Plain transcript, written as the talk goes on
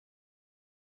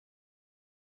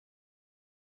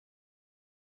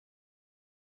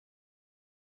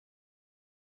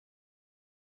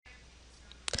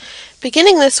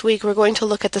Beginning this week, we're going to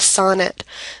look at the sonnet.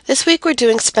 This week we're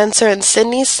doing Spenser and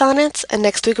Sidney's sonnets, and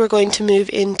next week we're going to move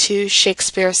into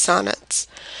Shakespeare's sonnets.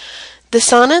 The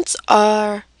sonnets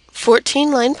are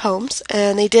 14-line poems,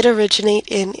 and they did originate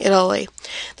in Italy.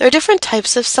 There are different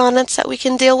types of sonnets that we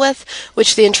can deal with,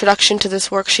 which the introduction to this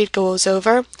worksheet goes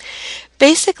over.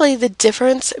 Basically, the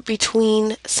difference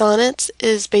between sonnets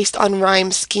is based on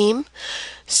rhyme scheme.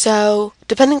 So,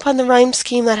 depending upon the rhyme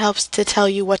scheme, that helps to tell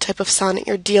you what type of sonnet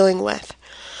you're dealing with.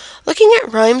 Looking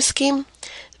at rhyme scheme,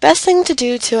 the best thing to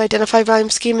do to identify rhyme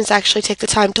scheme is actually take the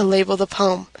time to label the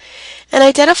poem. And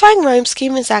identifying rhyme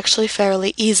scheme is actually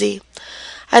fairly easy.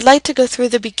 I'd like to go through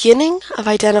the beginning of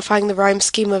identifying the rhyme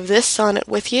scheme of this sonnet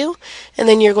with you, and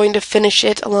then you're going to finish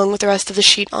it along with the rest of the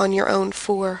sheet on your own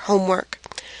for homework.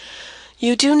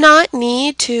 You do not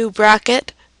need to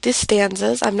bracket the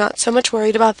stanzas. I'm not so much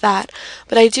worried about that,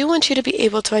 but I do want you to be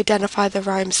able to identify the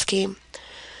rhyme scheme.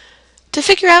 To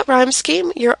figure out rhyme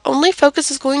scheme, your only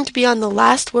focus is going to be on the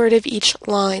last word of each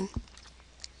line.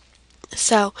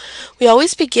 So, we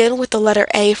always begin with the letter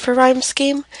A for rhyme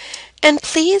scheme, and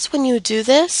please, when you do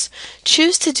this,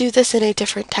 choose to do this in a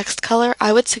different text color.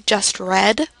 I would suggest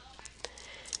red.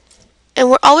 And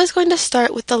we're always going to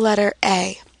start with the letter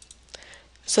A.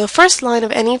 So the first line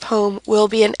of any poem will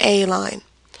be an A line.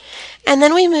 And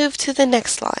then we move to the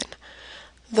next line,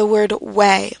 the word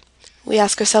way. We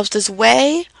ask ourselves, does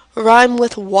way rhyme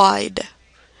with wide?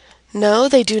 No,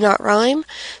 they do not rhyme,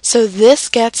 so this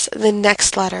gets the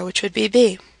next letter, which would be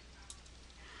B.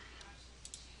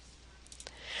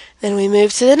 Then we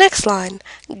move to the next line,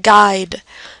 guide.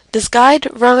 Does guide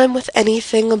rhyme with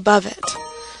anything above it?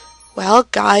 Well,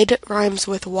 guide rhymes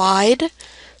with wide,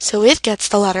 so it gets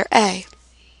the letter A.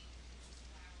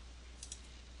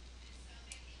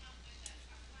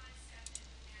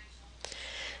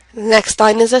 The next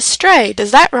line is astray.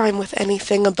 Does that rhyme with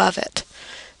anything above it?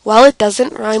 Well, it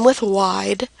doesn't rhyme with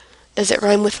wide. Does it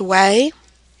rhyme with way?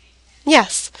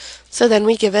 Yes. So then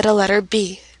we give it a letter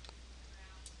B.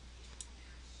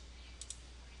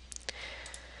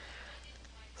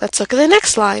 Let's look at the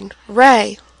next line.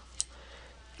 Ray.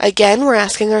 Again, we're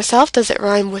asking ourselves, does it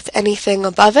rhyme with anything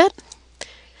above it?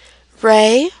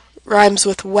 Ray rhymes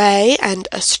with way and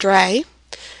astray,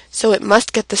 so it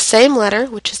must get the same letter,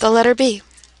 which is the letter B.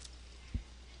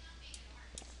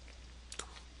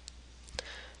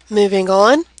 Moving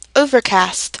on,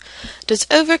 overcast. Does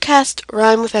overcast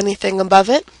rhyme with anything above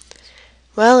it?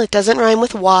 Well, it doesn't rhyme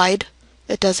with wide,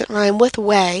 it doesn't rhyme with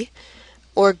way,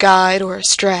 or guide, or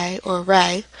astray, or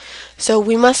ray, so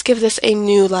we must give this a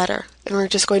new letter, and we're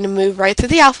just going to move right through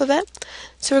the alphabet,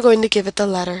 so we're going to give it the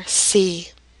letter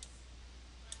C.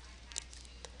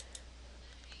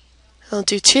 I'll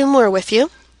do two more with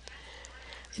you.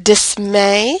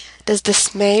 Dismay. Does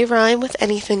dismay rhyme with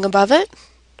anything above it?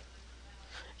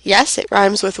 Yes, it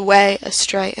rhymes with way,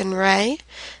 astray, and ray,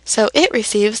 so it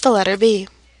receives the letter B.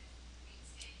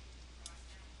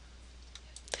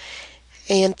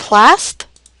 And plast.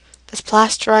 Does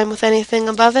plast rhyme with anything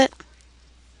above it?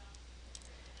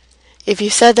 If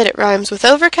you said that it rhymes with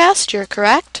overcast, you're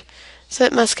correct, so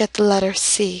it must get the letter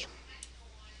C.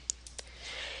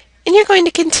 And you're going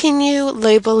to continue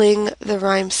labeling the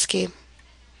rhyme scheme.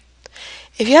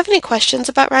 If you have any questions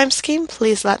about rhyme scheme,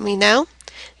 please let me know.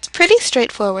 It's pretty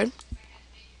straightforward.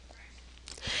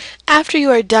 After you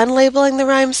are done labeling the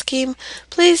rhyme scheme,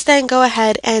 please then go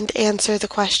ahead and answer the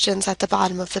questions at the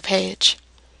bottom of the page.